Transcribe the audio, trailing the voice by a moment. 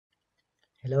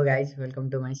Hello guys, welcome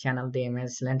to my channel The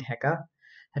Excellent Hacker.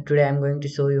 Today I'm going to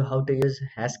show you how to use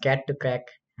HASCAT to crack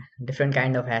different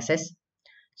kind of hashes.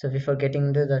 So before getting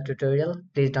into the tutorial,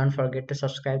 please don't forget to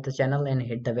subscribe the channel and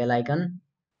hit the bell icon.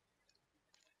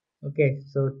 Okay,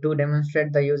 so to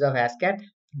demonstrate the use of HASCAT,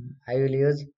 I will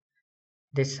use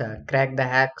this crack the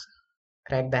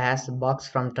hash box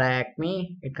from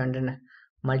TryHackMe. It contains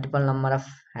multiple number of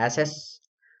hashes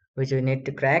which we need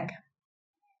to crack.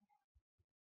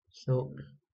 So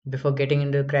before getting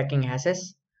into cracking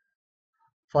hashes,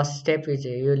 first step is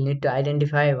you will need to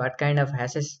identify what kind of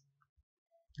hash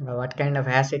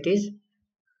it is.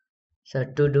 So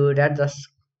to do that, just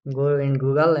go in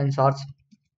Google and search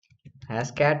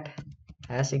HashCat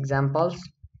hash examples,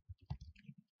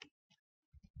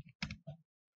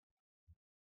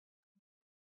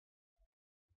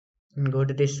 and go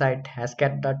to this site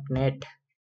hashcat.net.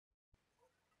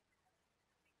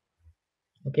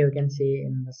 Okay, we can see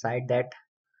in the site that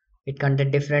it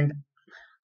contains different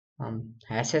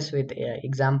hashes with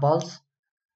examples,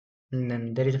 and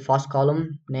then there is a first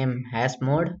column named hash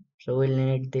mode. So we'll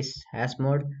need this hash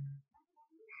mode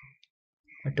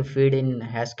to feed in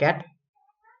HashCat.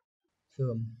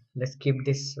 So let's keep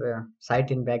this site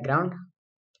in background.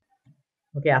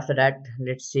 Okay, after that,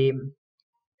 let's see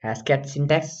HashCat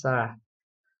syntax. So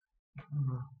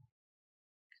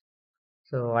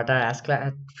what are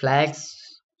HashCat flags?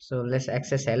 So let's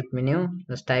access help menu.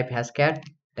 Let's type HashCat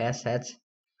dash h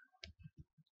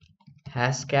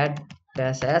HashCat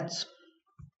dash h.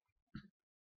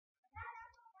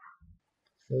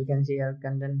 So you can see our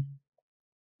content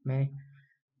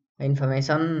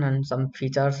information and some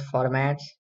features, formats,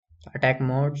 attack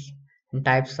modes, and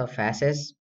types of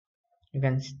hashes. You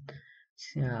can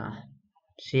uh,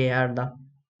 see here the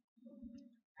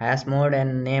hash mode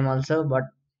and name also, but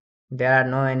there are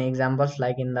no any examples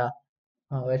like in the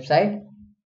website.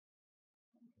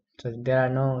 So there are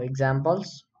no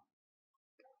examples,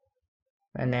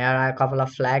 and here are a couple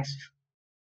of flags.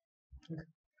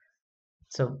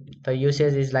 So the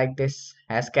usage is like this: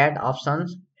 hashcat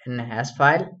options and hash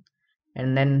file,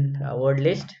 and then a word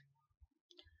list.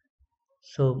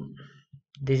 So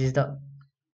this is the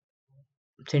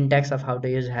syntax of how to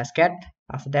use hashcat.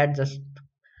 After that, just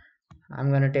I'm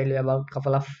going to tell you about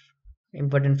couple of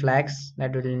important flags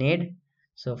that we'll need.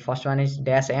 So first one is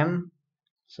dash m.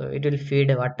 So it will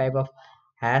feed what type of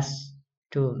hash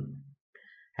to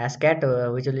hashcat,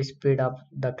 which will speed up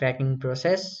the cracking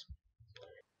process.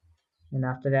 And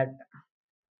after that,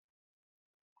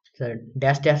 so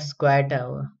dash dash squared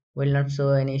will not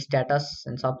show any status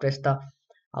and suppress the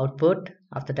output.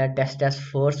 After that, dash dash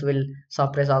force will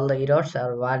suppress all the errors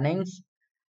or warnings.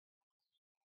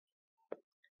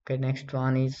 Okay, next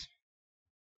one is,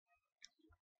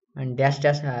 and dash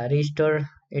dash restore.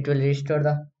 It will restore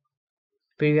the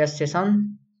previous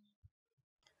session.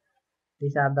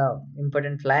 These are the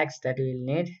important flags that we will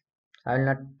need. I will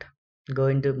not go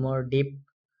into more deep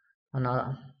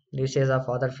on uses of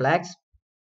other flags.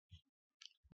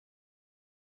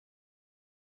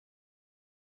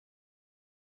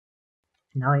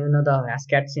 Now you know the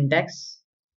HashCat syntax.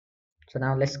 So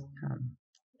now let's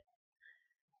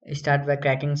start by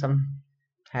cracking some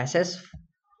hashes.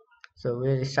 So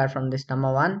we'll start from this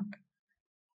number one.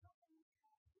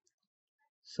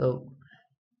 So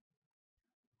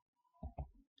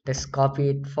let's copy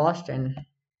it first and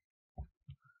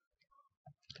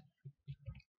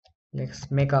let's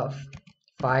make a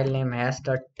file name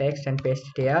hash.txt and paste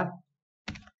it here.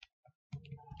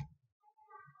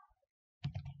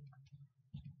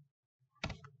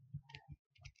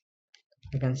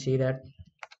 You can see that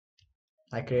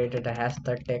I created a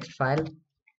hash.txt file.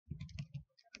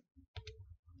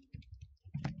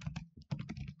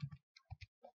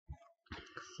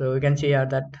 So we can see here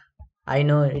that I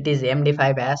know it is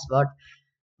MD5 hash, but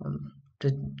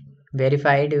to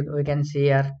verify it, we can see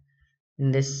here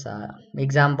in this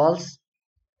examples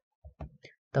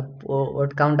the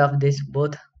word count of this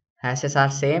both hashes are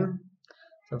same.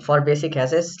 So for basic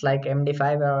hashes like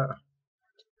MD5 or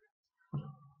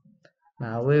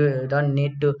we don't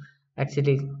need to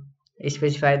actually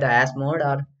specify the hash mode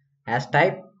or hash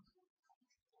type.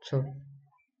 So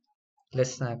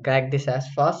let's crack this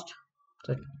hash first.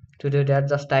 So to do that,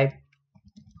 just type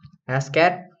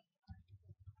hashcat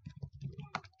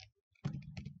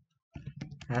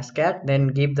then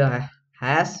give the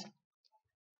hash.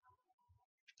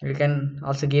 You can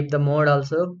also give the mode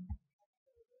also.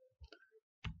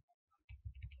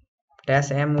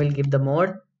 Dash m will give the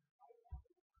mode,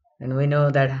 and we know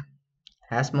that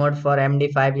hash mode for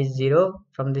MD5 is 0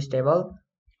 from this table.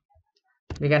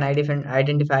 We can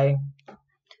identify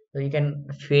So you can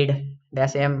feed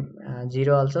dash m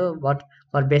 0 also, but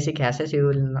for basic hashes you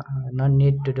will not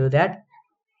need to do that.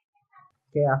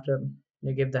 Okay, after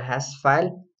you give the hash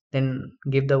file, then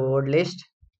give the word list.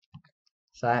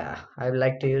 So I would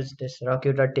like to use this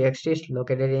rock.txt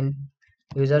located in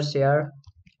user share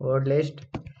word list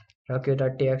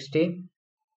rock.txt.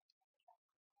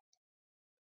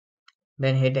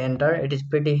 Then hit enter. It is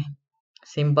pretty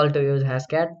simple to use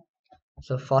HASCAT.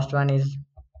 So first one is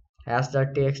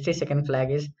hash.txt, second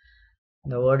flag is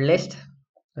the word list.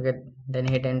 Okay, then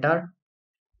hit enter.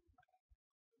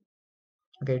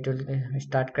 Okay, it will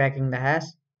start cracking the hash.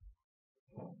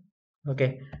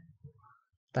 Okay,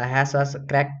 the hash was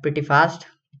cracked pretty fast.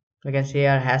 You can see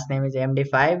our hash name is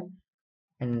MD5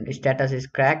 and status is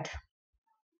cracked,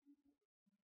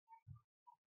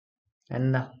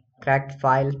 and the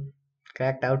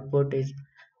cracked output is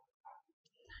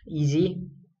easy.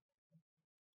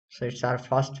 So it's our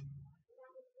first,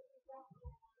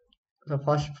 the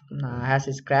first hash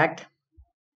is cracked.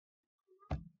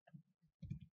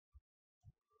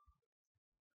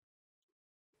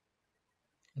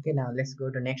 Okay, now let's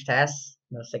go to next hash,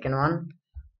 the second one.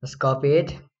 Let's copy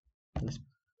it, let's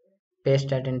paste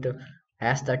that into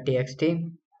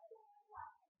hash.txt.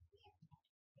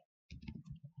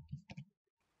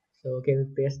 So okay, we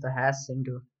paste the hash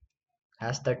into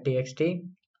hash.txt.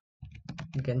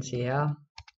 You can see here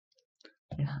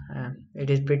it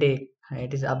is pretty,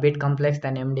 it is a bit complex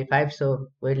than MD5, so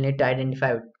we'll need to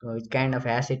identify which kind of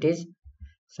hash it is.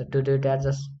 So to do that,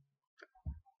 just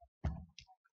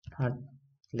uh,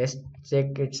 let's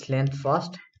check its length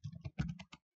first.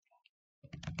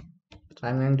 So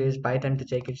I'm going to use Python to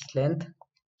check its length.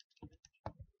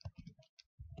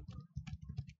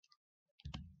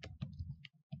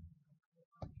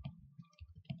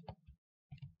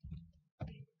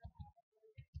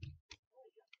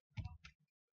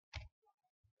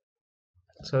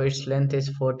 So its length is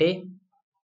 40.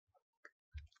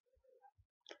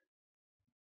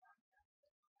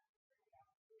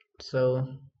 So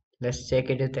let's check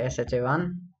it with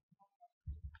SHA1.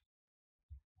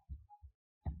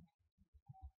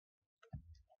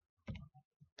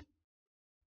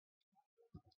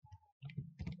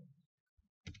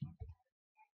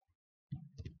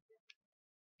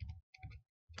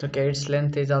 Okay, its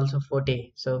length is also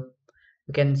 40. So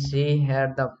you can see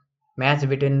here the match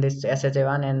between this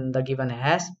SHA1 and the given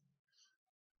hash.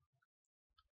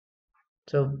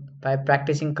 So by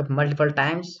practicing multiple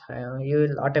times, you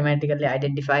will automatically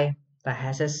identify the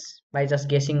hashes by just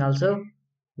guessing also.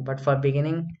 But for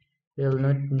beginning, you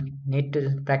will need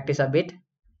to practice a bit.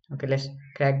 Okay, let's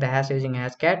crack the hash using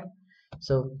HASCAT.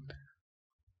 So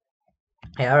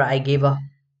here I give a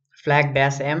flag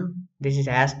dash m. This is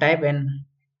hash type and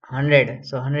 100.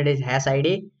 So 100 is hash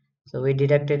ID. So we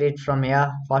deducted it from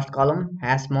here first column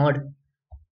hash mode.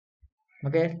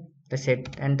 Okay, let's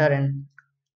hit enter and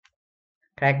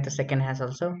crack the second hash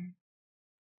also.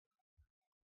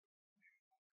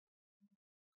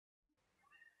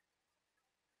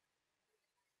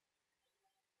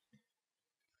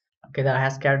 Okay, the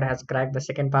HASCAT has cracked the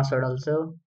second password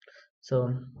also.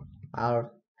 So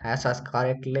our hash was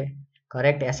correct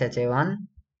SHA1.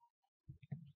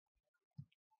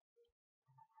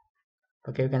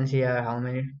 Okay, you can see how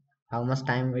much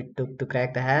time it took to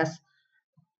crack the hash.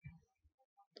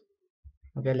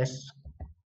 Okay, let's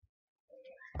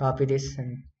copy this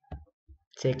and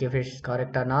check if it's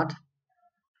correct or not.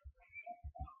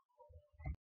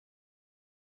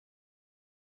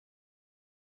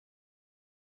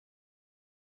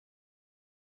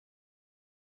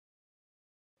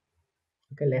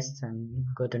 Okay, let's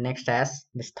go to next hash,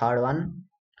 this third one.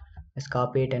 Let's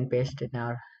copy it and paste it in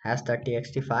our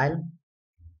hash.txt file.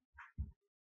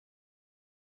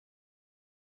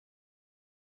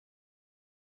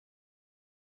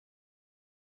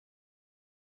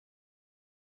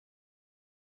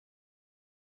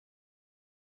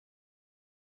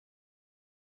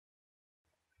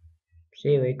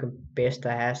 See, we could paste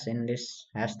the hash in this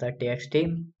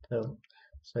hash.txt. So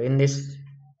in this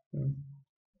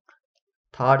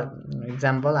third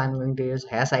example, I'm going to use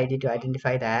hash id to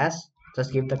identify the hash.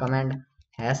 Just give the command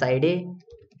hash id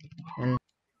and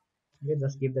okay,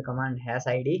 just give the command hash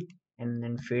id and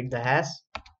then feed the hash.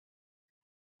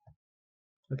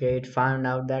 Okay, it found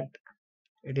out that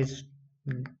it is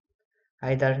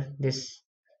either this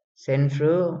send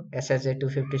through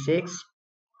SSA256.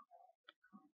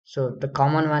 So the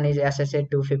common one is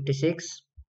SSA256.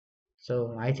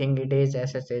 So I think it is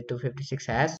SSA256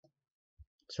 hash.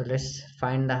 So let's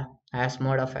find the hash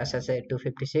mode of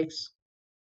SSA256.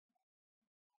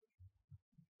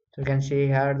 So you can see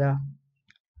here the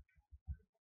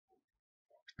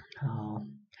uh,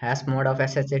 hash mode of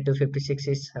SHA-256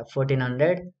 is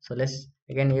 1400. So let's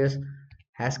again use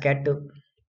HASHCAT to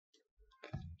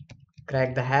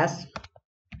crack the hash.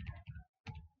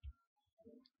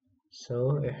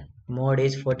 So mode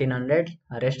is 1400.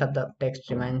 The rest of the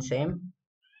text remains same.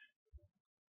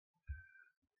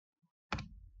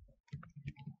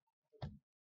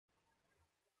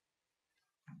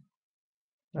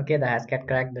 Okay, the HASHCAT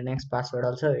cracked the next password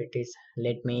also. It is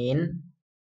let me in.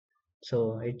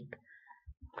 So it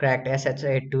cracked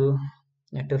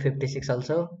SHA-256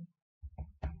 also.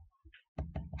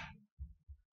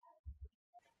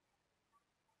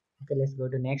 Okay, let's go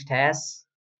to next hash.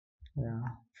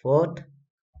 Fourth.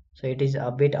 So it is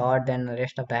a bit odd than the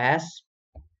rest of the hash.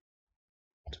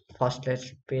 First,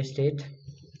 let's paste it.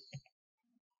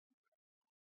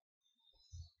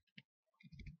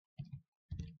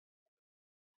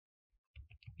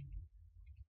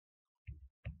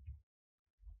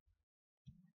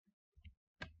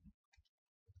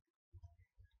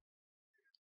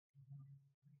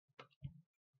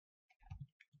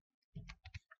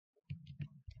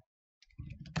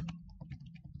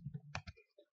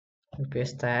 We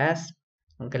paste the hash.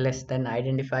 Okay, let's then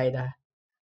identify the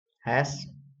hash.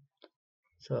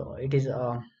 So it is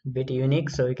a bit unique.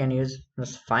 So we can use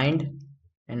this find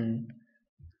and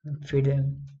feed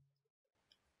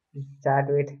start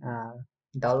with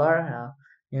dollar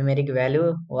numeric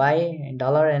value y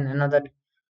dollar and another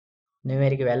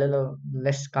numeric value. So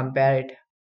let's compare it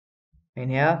in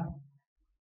here.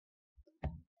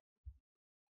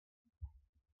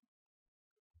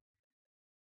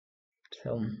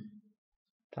 So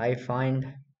I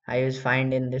use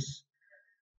find in this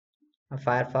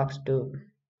Firefox to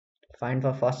find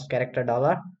for first character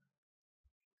dollar.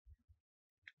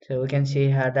 So we can see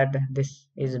here that this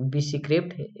is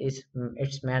BCRYPT is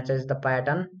it matches the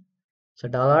pattern. So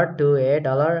dollar to a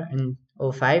dollar and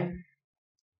 05.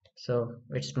 So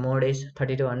its mode is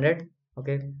 3200.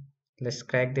 Okay, let's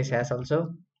crack this hash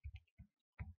also.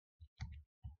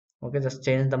 Okay, just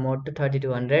change the mode to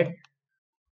 3200.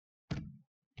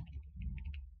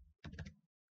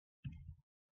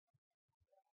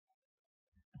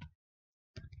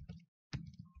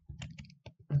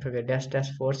 Okay, dash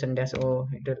force and dash o,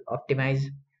 it will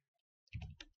optimize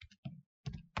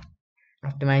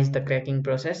the cracking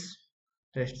process.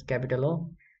 Just capital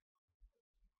O.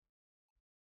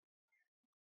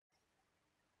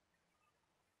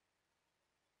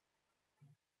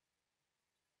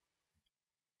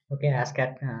 Okay,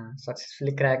 HASHCAT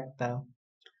successfully cracked the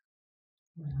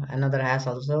another hash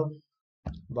also,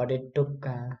 but it took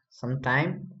some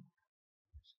time.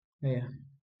 Yeah,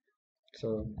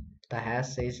 so the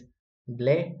hash is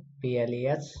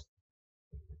PLES.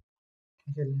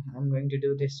 I'm going to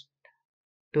do this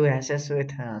two hashes with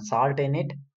salt in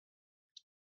it.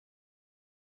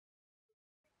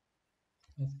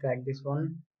 Let's crack this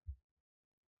one.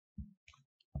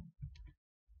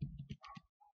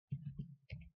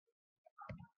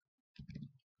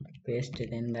 Paste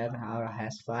it in that our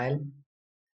hash file.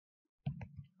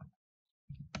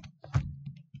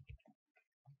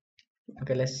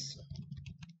 Okay,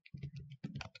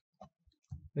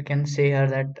 we can see here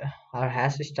that our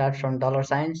hash starts from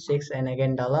 $6 and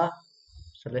again dollar.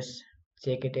 So let's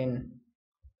check it in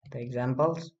the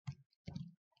examples.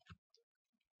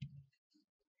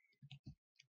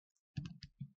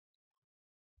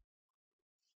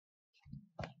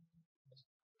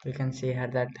 We can see here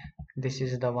that this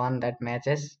is the one that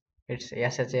matches. It's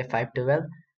SHA-512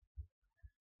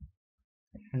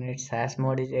 and its hash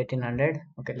mode is 1800.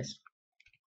 Okay, let's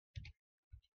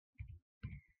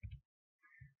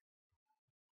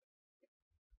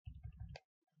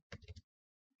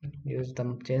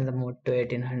change the mode to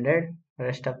 1800.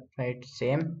 Rest of it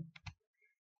same.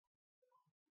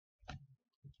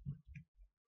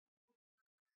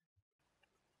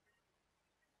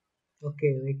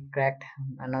 Okay, we cracked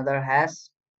another hash.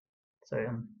 So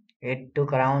it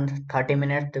took around 30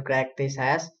 minutes to crack this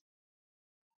hash.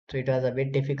 So it was a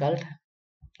bit difficult.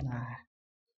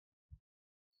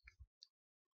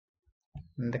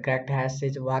 The cracked hash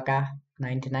is Waka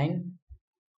 99.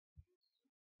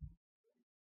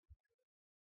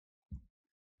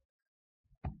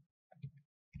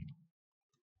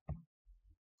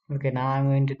 Okay, now I'm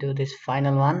going to do this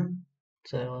final one.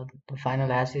 So the final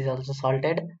hash is also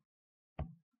salted.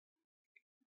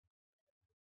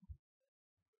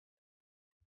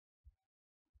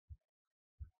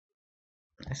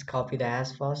 Let's copy the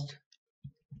hash first.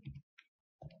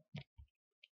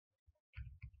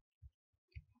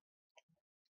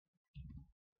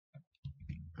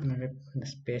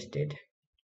 Let's paste it.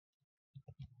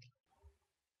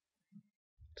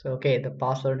 So okay,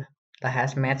 the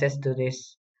hash matches to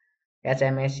this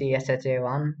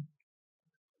HMAC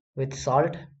with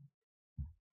salt.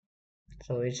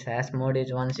 So its hash mode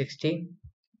is 160.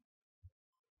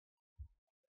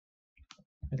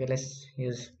 Okay, let's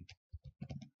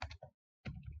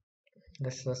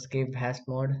keep hash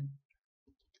mode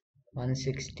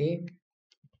 160.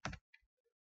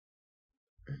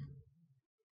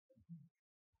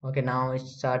 Okay, now it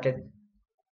started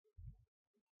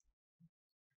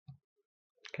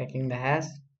cracking the hash.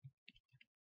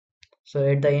 So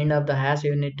at the end of the hash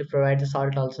you need to provide the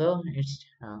salt also. It's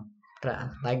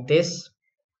like this.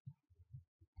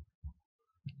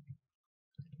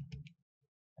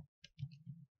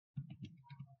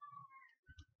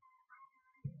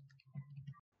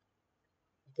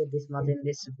 Okay, this much in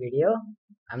this video.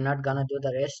 I'm not gonna do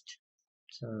the rest.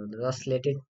 So just let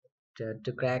it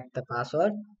to crack the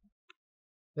password.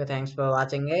 Okay, thanks for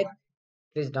watching it.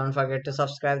 Please don't forget to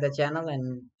subscribe the channel,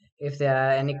 and if there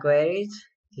are any queries,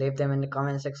 leave them in the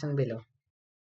comment section below.